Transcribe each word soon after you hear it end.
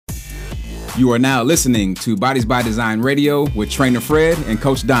You are now listening to Bodies by Design Radio with Trainer Fred and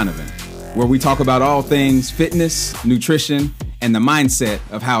Coach Donovan, where we talk about all things fitness, nutrition, and the mindset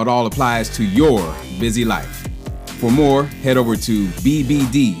of how it all applies to your busy life. For more, head over to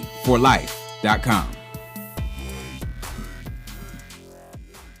bbdforlife.com.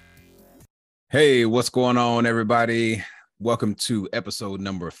 Hey, what's going on, everybody? Welcome to episode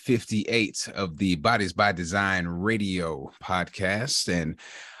number 58 of the Bodies by Design Radio podcast. And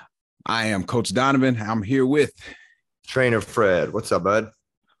I am Coach Donovan. I'm here with Trainer Fred. What's up, bud?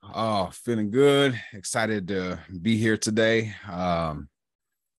 Oh, feeling good. Excited to be here today.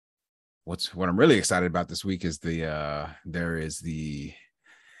 What I'm really excited about this week is what do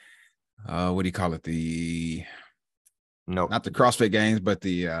you call it? Not the CrossFit Games, but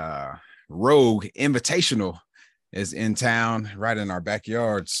the Rogue Invitational is in town right in our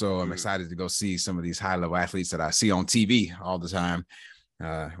backyard. So I'm excited to go see some of these high-level athletes that I see on TV all the time,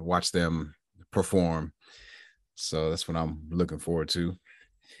 watch them perform. So that's what I'm looking forward to.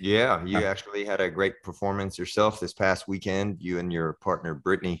 Yeah, you actually had a great performance yourself this past weekend, you and your partner,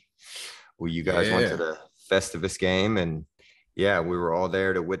 Brittany, where you guys went to the Festivus game. And yeah, we were all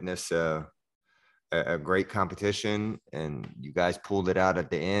there to witness a great competition, and you guys pulled it out at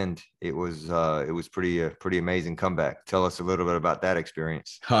the end. It was pretty amazing comeback. Tell us a little bit about that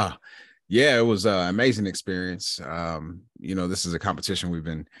experience. Yeah, it was an amazing experience. This is a competition we've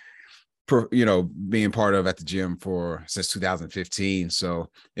been, being part of at the gym since 2015. So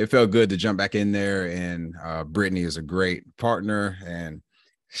it felt good to jump back in there. And Brittany is a great partner, and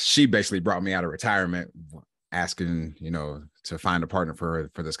she basically brought me out of retirement, asking, to find a partner for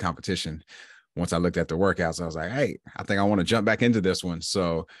this competition. Once I looked at the workouts, I was like, hey, I think I want to jump back into this one.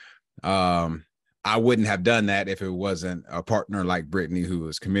 So I wouldn't have done that if it wasn't a partner like Brittany, who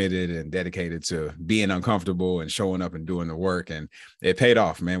was committed and dedicated to being uncomfortable and showing up and doing the work. And it paid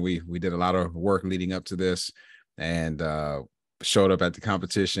off, man. We did a lot of work leading up to this, and showed up at the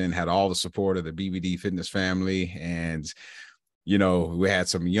competition, had all the support of the BBD fitness family. And we had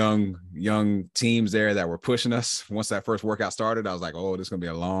some young teams there that were pushing us. Once that first workout started, I was like, oh, this is going to be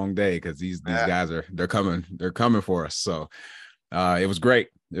a long day, because these guys they're coming for us. So it was great.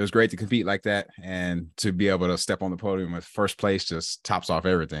 It was great to compete like that, and to be able to step on the podium with first place just tops off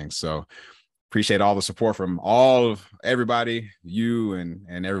everything. So appreciate all the support from everybody, you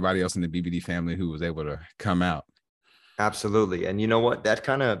and everybody else in the BBD family who was able to come out. Absolutely. And you know what? That's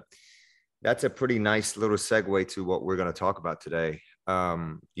a pretty nice little segue to what we're going to talk about today.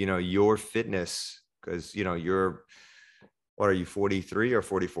 Your fitness, because, what are you, 43 or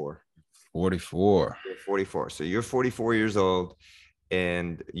 44? 44. You're 44. So you're 44 years old,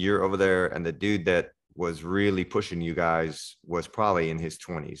 and you're over there, and the dude that was really pushing you guys was probably in his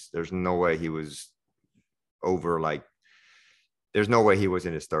 20s. There's no way he was there's no way he was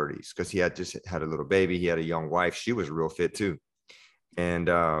in his 30s, because he had just had a little baby. He had a young wife. She was real fit too. And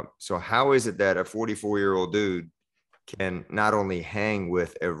so how is it that a 44-year-old dude can not only hang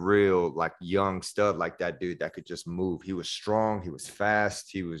with a real young stud like that dude that could just move? He was strong, he was fast,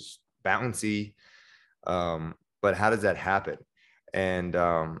 he was bouncy. But how does that happen? And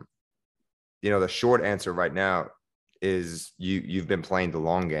the short answer right now is you've been playing the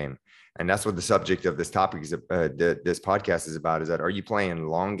long game. And that's what the subject of this topic is, this podcast is about, is that, are you playing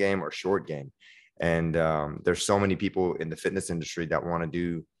long game or short game? And there's so many people in the fitness industry that want to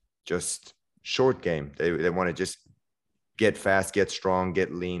do just short game. They want to just get fast, get strong,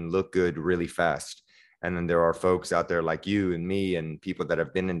 get lean, look good really fast. And then there are folks out there like you and me and people that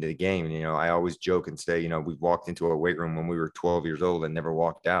have been into the game. I always joke and say, we walked into a weight room when we were 12 years old and never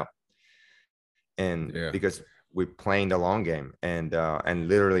walked out. And because we're playing the long game. And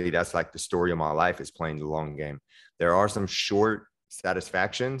literally that's like the story of my life, is playing the long game. There are some short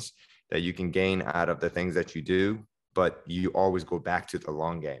satisfactions that you can gain out of the things that you do, but you always go back to the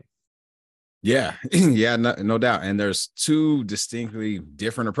long game. Yeah, no doubt. And there's two distinctly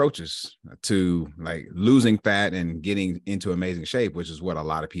different approaches to losing fat and getting into amazing shape, which is what a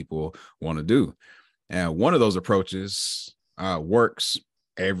lot of people want to do. And one of those approaches works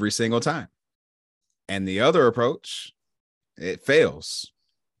every single time. And the other approach, it fails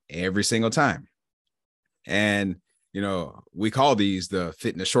every single time. And, we call these the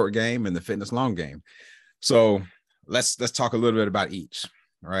fitness short game and the fitness long game. So let's talk a little bit about each.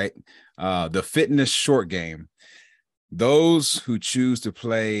 Right. The fitness short game, those who choose to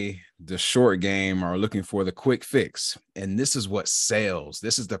play the short game are looking for the quick fix. And this is what sells.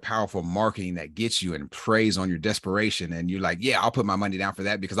 This is the powerful marketing that gets you and preys on your desperation. And you're like, yeah, I'll put my money down for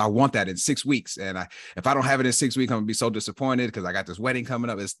that because I want that in 6 weeks. And if I don't have it in 6 weeks, I'm gonna be so disappointed because I got this wedding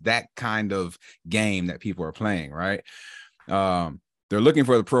coming up. It's that kind of game that people are playing. Right. They're looking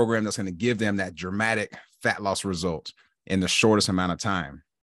for the program that's going to give them that dramatic fat loss result in the shortest amount of time.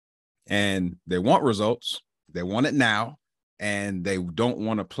 And they want results. They want it now. And they don't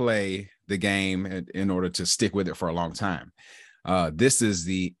want to play the game in order to stick with it for a long time. This is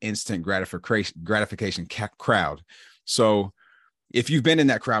the instant gratification crowd. So if you've been in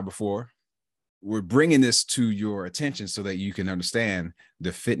that crowd before, we're bringing this to your attention so that you can understand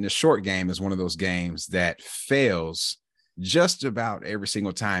the fitness short game is one of those games that fails just about every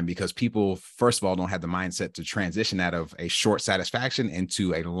single time, because people, first of all, don't have the mindset to transition out of a short satisfaction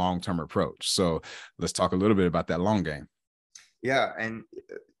into a long-term approach. So let's talk a little bit about that long game. Yeah. And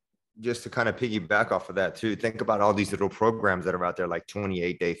just to kind of piggyback off of that too, think about all these little programs that are out there, like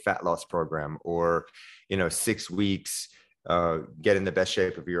 28-day fat loss program, or, 6 weeks, get in the best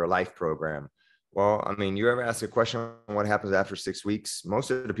shape of your life program. Well, I mean, you ever ask a question, what happens after 6 weeks?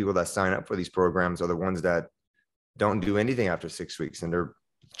 Most of the people that sign up for these programs are the ones that don't do anything after 6 weeks, and they're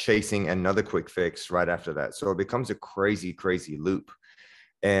chasing another quick fix right after that. So it becomes a crazy, crazy loop.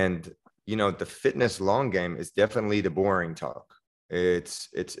 And, the fitness long game is definitely the boring talk. It's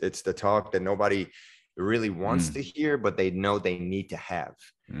the talk that nobody really wants to hear, but they know they need to have.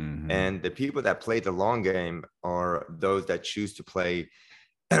 And the people that play the long game are those that choose to play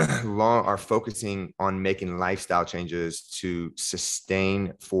are focusing on making lifestyle changes to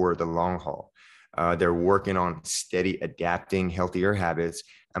sustain for the long haul. They're working on steady adapting healthier habits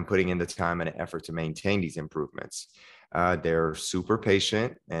and putting in the time and effort to maintain these improvements. They're super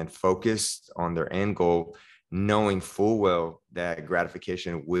patient and focused on their end goal, knowing full well that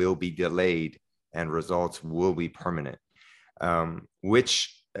gratification will be delayed and results will be permanent,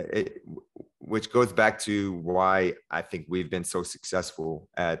 which goes back to why I think we've been so successful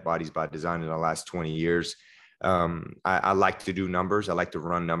at Bodies by Design in the last 20 years. I like to do numbers. I like to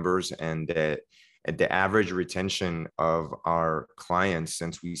run numbers, and the average retention of our clients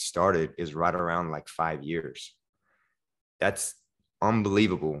since we started is right around like 5 years. That's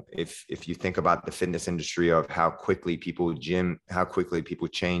unbelievable if you think about the fitness industry, of how quickly people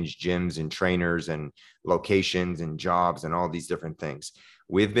change gyms and trainers and locations and jobs and all these different things.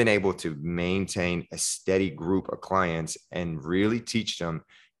 We've been able to maintain a steady group of clients and really teach them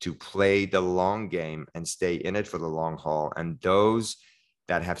to play the long game and stay in it for the long haul. And those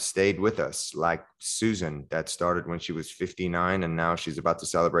that have stayed with us, like Susan, that started when she was 59 and now she's about to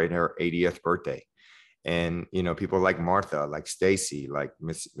celebrate her 80th birthday. And, people like Martha, like Stacy, like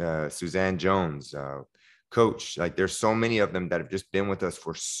Miss Suzanne Jones, Coach, like there's so many of them that have just been with us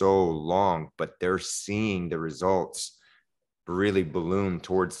for so long, but they're seeing the results really balloon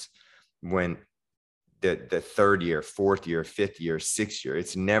towards when the third year, fourth year, fifth year, sixth year.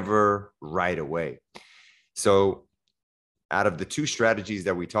 It's never right away. So out of the two strategies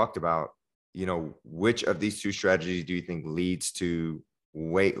that we talked about, which of these two strategies do you think leads to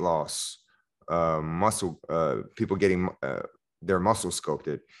weight loss, muscle, people getting their muscle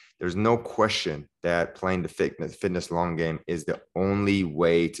sculpted? There's no question that playing the fitness long game is the only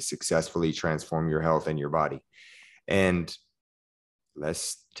way to successfully transform your health and your body. And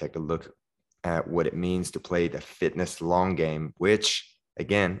let's take a look at what it means to play the fitness long game, which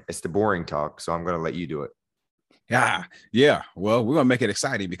again, it's the boring talk. So I'm going to let you do it. Yeah. Well, we're going to make it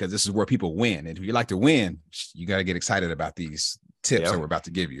exciting, because this is where people win. And if you like to win, you got to get excited about these tips that we're about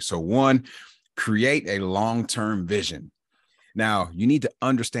to give you. So one, create a long-term vision. Now, you need to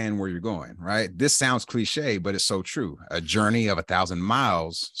understand where you're going, right? This sounds cliche, but it's so true. A journey of 1,000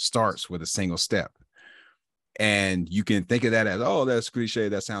 miles starts with a single step. And you can think of that as, oh, that's cliche,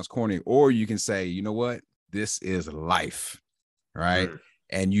 that sounds corny. Or you can say, you know what? This is life, right?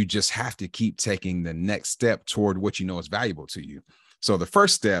 And you just have to keep taking the next step toward what you know is valuable to you. So the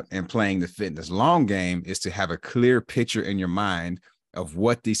first step in playing the fitness long game is to have a clear picture in your mind of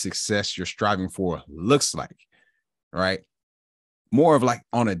what the success you're striving for looks like, right? More of like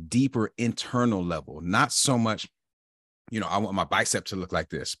on a deeper internal level, not so much, I want my bicep to look like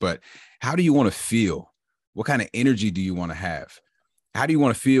this, but how do you want to feel? What kind of energy do you want to have? How do you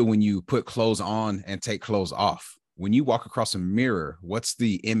want to feel when you put clothes on and take clothes off? When you walk across a mirror, what's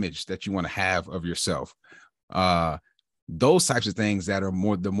the image that you want to have of yourself? Those types of things that are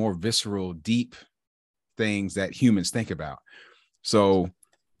the more visceral, deep things that humans think about. So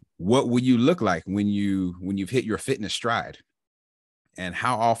what will you look like when you've hit your fitness stride? And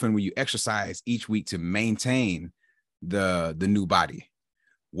how often will you exercise each week to maintain the new body?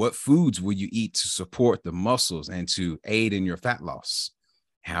 What foods will you eat to support the muscles and to aid in your fat loss?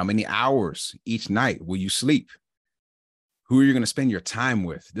 How many hours each night will you sleep? Who are you going to spend your time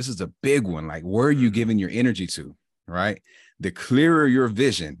with? This is a big one. Like, where are you giving your energy to, right? The clearer your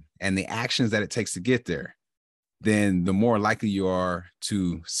vision and the actions that it takes to get there, then the more likely you are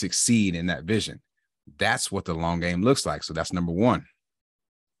to succeed in that vision. That's what the long game looks like. So that's number one.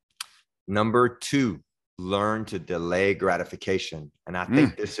 Number two, learn to delay gratification. And I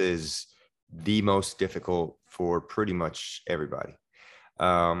think this is the most difficult for pretty much everybody.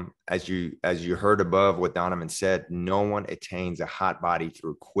 As you heard above what Donovan said, no one attains a hot body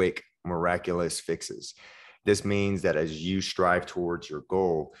through quick, miraculous fixes. This means that as you strive towards your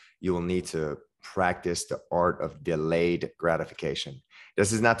goal, you will need to practice the art of delayed gratification.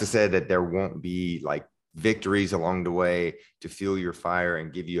 This is not to say that there won't be like victories along the way to fuel your fire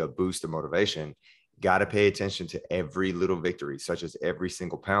and give you a boost of motivation. Got to pay attention to every little victory, such as every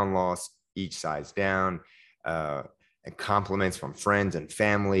single pound loss, each size down, and compliments from friends and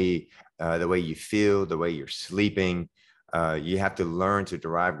family, the way you feel, the way you're sleeping. You have to learn to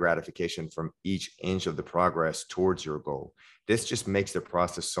derive gratification from each inch of the progress towards your goal. This just makes the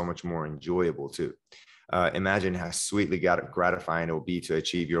process so much more enjoyable too. Imagine how sweetly gratifying it will be to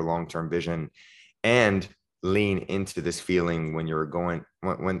achieve your long-term vision, and lean into this feeling when you're going,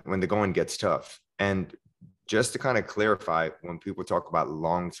 when the going gets tough. And just to kind of clarify, when people talk about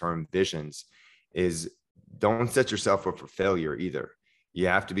long-term visions, is don't set yourself up for failure either. You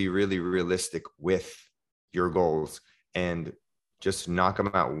have to be really realistic with your goals and just knock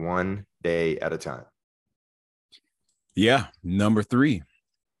them out one day at a time. Yeah. Number three,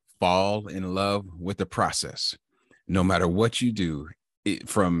 fall in love with the process. No matter what you do,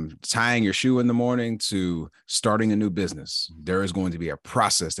 from tying your shoe in the morning to starting a new business, there is going to be a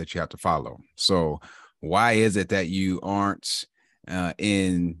process that you have to follow. So why is it that you aren't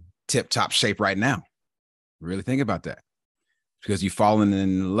in tip-top shape right now? Really think about that. Because you've fallen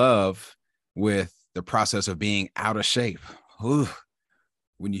in love with the process of being out of shape. Ooh.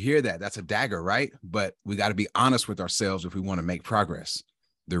 When you hear that, that's a dagger, right? But we got to be honest with ourselves if we want to make progress.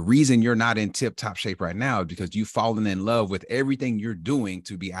 The reason you're not in tip-top shape right now is because you've fallen in love with everything you're doing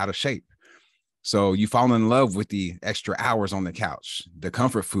to be out of shape. So you fall in love with the extra hours on the couch, the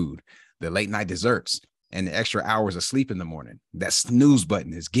comfort food, the late night desserts, and the extra hours of sleep in the morning. That snooze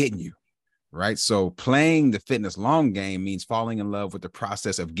button is getting you, right? So playing the fitness long game means falling in love with the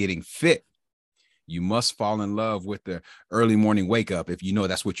process of getting fit. You must fall in love with the early morning wake up if you know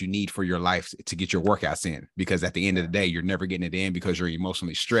that's what you need for your life to get your workouts in, because at the end of the day, you're never getting it in because you're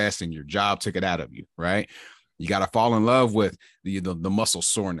emotionally stressed and your job took it out of you, right? You got to fall in love with the muscle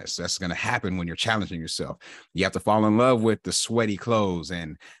soreness that's going to happen when you're challenging yourself. You have to fall in love with the sweaty clothes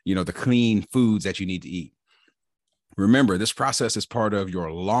and, the clean foods that you need to eat. Remember, this process is part of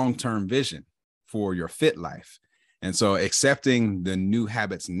your long-term vision for your fit life. And so accepting the new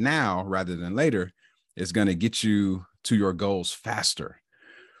habits now rather than later is going to get you to your goals faster.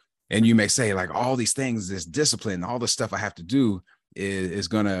 And you may say, like, all these things, this discipline, all the stuff I have to do it's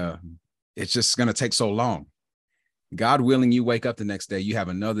just going to take so long. God willing, you wake up the next day, you have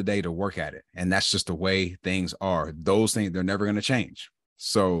another day to work at it. And that's just the way things are. Those things, they're never going to change.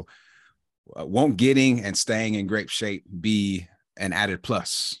 So won't getting and staying in great shape be an added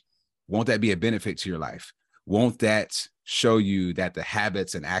plus? Won't that be a benefit to your life? Won't that show you that the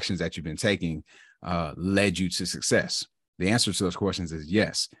habits and actions that you've been taking led you to success? The answer to those questions is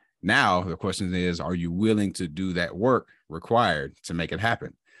yes. Now, the question is, are you willing to do that work required to make it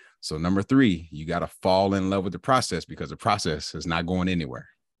happen? So number three, you got to fall in love with the process, because the process is not going anywhere.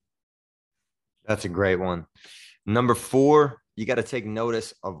 That's a great one. Number four, you got to take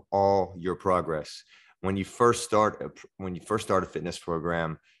notice of all your progress. When you first start a fitness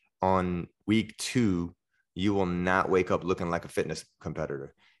program, on week 2, you will not wake up looking like a fitness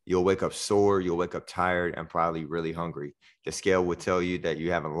competitor. You'll wake up sore, you'll wake up tired, and probably really hungry. The scale will tell you that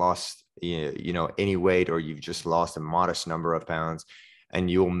you haven't lost, any weight, or you've just lost a modest number of pounds, and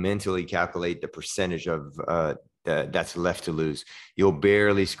you'll mentally calculate the percentage of that's left to lose. You'll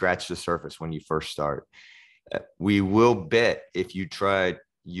barely scratch the surface when you first start. We will bet if you tried,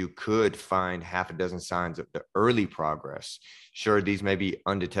 you could find half a dozen signs of the early progress. Sure, these may be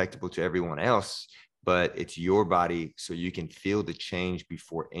undetectable to everyone else, but it's your body, so you can feel the change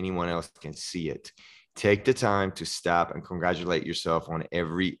before anyone else can see it. Take the time to stop and congratulate yourself on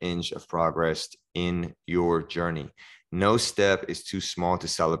every inch of progress in your journey. No step is too small to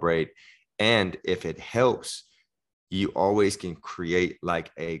celebrate. And if it helps, you always can create like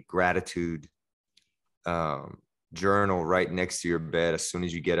a gratitude journal right next to your bed as soon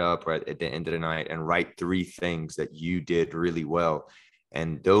as you get up, right at the end of the night, and write 3 things that you did really well.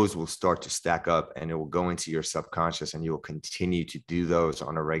 And those will start to stack up, and it will go into your subconscious, and you will continue to do those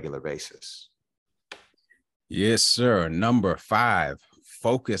on a regular basis. Yes, sir. Number 5,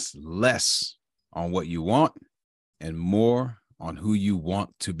 focus less on what you want and more on who you want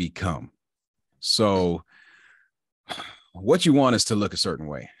to become. So what you want is to look a certain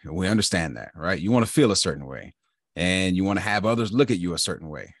way. And we understand that, right? You want to feel a certain way, and you want to have others look at you a certain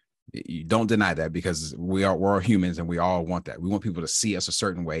way. You don't deny that, because we're all humans and we all want that. We want people to see us a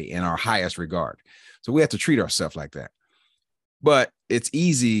certain way in our highest regard. So we have to treat ourselves like that. But it's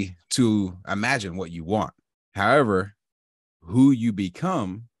easy to imagine what you want. However, who you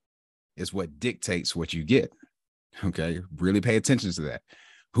become is what dictates what you get. Okay. Really pay attention to that.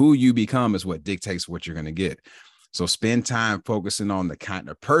 Who you become is what dictates what you're going to get. So spend time focusing on the kind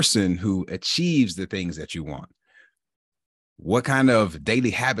of person who achieves the things that you want. What kind of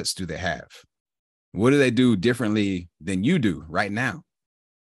daily habits do they have? What do they do differently than you do right now?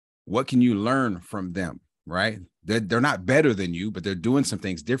 What can you learn from them, right? They're not better than you, but they're doing some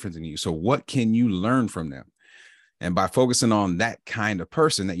things different than you. So what can you learn from them? And by focusing on that kind of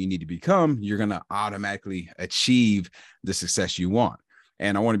person that you need to become, you're going to automatically achieve the success you want.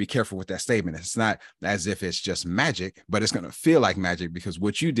 And I want to be careful with that statement. It's not as if it's just magic, but it's going to feel like magic, because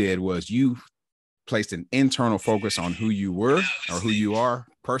what you did was you placed an internal focus on who you were or who you are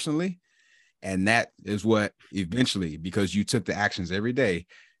personally. And that is what eventually, because you took the actions every day,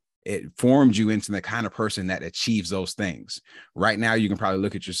 it formed you into the kind of person that achieves those things. Right now, you can probably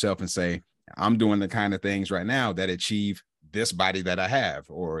look at yourself and say, I'm doing the kind of things right now that achieve this body that I have,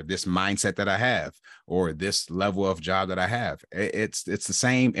 or this mindset that I have, or this level of job that I have. It's the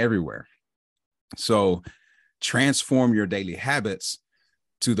same everywhere. So transform your daily habits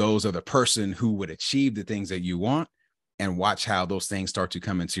to those of the person who would achieve the things that you want, and watch how those things start to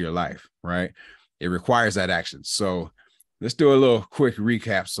come into your life, right? It requires that action. So let's do a little quick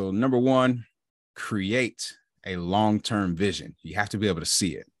recap. So number one, create a long-term vision. You have to be able to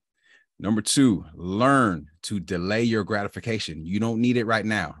see it. Number two, learn to delay your gratification. You don't need it right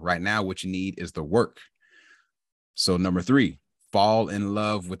now. Right now, what you need is the work. So number three, fall in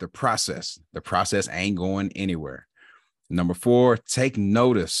love with the process. The process ain't going anywhere. Number four, take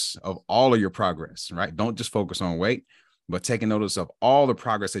notice of all of your progress, right? Don't just focus on weight, but taking notice of all the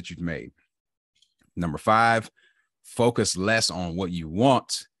progress that you've made. Number five, focus less on what you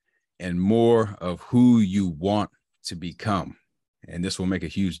want and more of who you want to become. And this will make a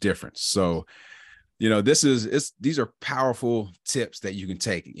huge difference. So, these are powerful tips that you can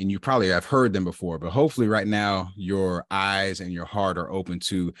take, and you probably have heard them before, but hopefully right now your eyes and your heart are open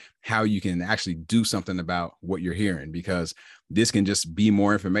to how you can actually do something about what you're hearing, because this can just be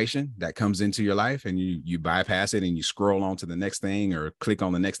more information that comes into your life, and you bypass it and you scroll on to the next thing or click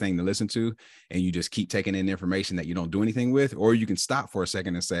on the next thing to listen to, and you just keep taking in information that you don't do anything with. Or you can stop for a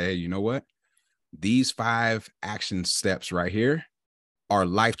second and say, hey, you know what? These 5 action steps right here are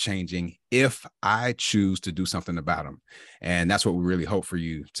life-changing if I choose to do something about them. And that's what we really hope for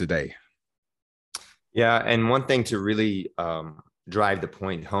you today. Yeah. And one thing to really drive the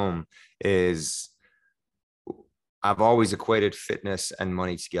point home is I've always equated fitness and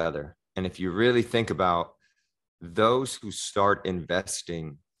money together. And if you really think about those who start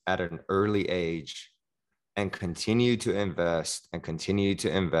investing at an early age and continue to invest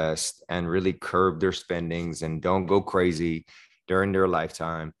and really curb their spendings and don't go crazy during their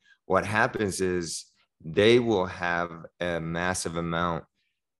lifetime, what happens is they will have a massive amount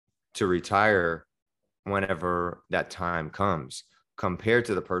to retire whenever that time comes, compared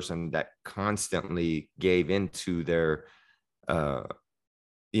to the person that constantly gave into their, the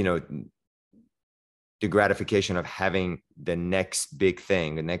gratification of having the next big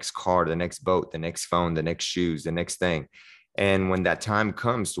thing, the next car, the next boat, the next phone, the next shoes, the next thing. And when that time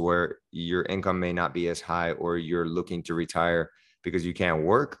comes to where your income may not be as high, or you're looking to retire because you can't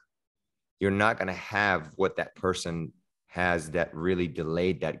work, you're not going to have what that person has that really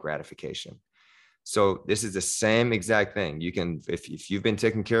delayed that gratification. So this is the same exact thing. You can, if you've been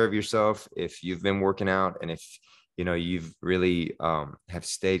taking care of yourself, if you've been working out, and if you've really have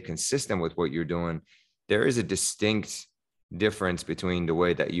stayed consistent with what you're doing, there is a distinct difference between the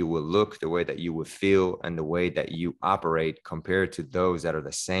way that you will look, the way that you will feel, and the way that you operate compared to those that are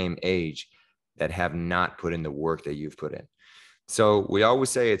the same age that have not put in the work that you've put in. So we always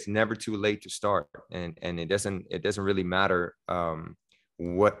say it's never too late to start, and it doesn't really matter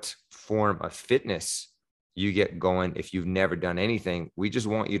what form of fitness you get going. If you've never done anything, we just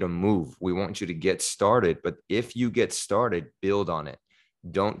want you to move. We want you to get started. But if you get started, build on it.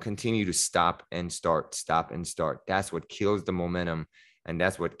 Don't continue to stop and start. That's what kills the momentum, and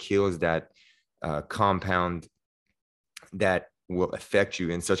that's what kills that compound that will affect you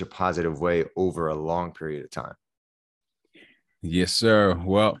in such a positive way over a long period of time. Yes, sir.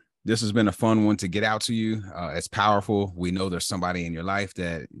 Well, This has been a fun one to get out to you. It's powerful. We know there's somebody in your life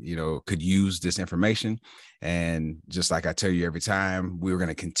that, could use this information. And just like I tell you every time, we're going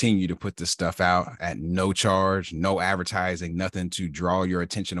to continue to put this stuff out at no charge, no advertising, nothing to draw your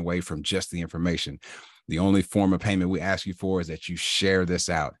attention away from just the information. The only form of payment we ask you for is that you share this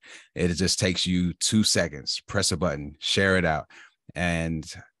out. It just takes you 2 seconds, press a button, share it out.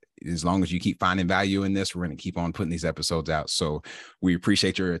 And as long as you keep finding value in this, we're going to keep on putting these episodes out. So we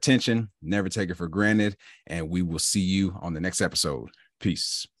appreciate your attention. Never take it for granted. And we will see you on the next episode.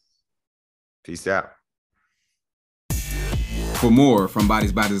 Peace. Peace out. For more from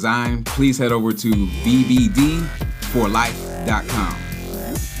Bodies by Design, please head over to bbd4life.com.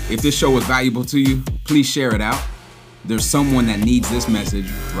 If this show was valuable to you, please share it out. There's someone that needs this message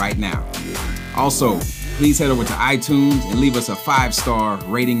right now. Also, please head over to iTunes and leave us a 5-star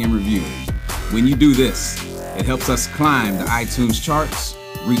rating and review. When you do this, it helps us climb the iTunes charts,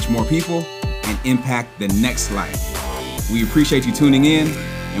 reach more people, and impact the next life. We appreciate you tuning in,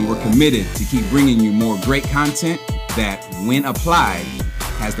 and we're committed to keep bringing you more great content that, when applied,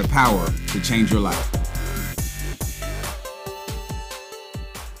 has the power to change your life.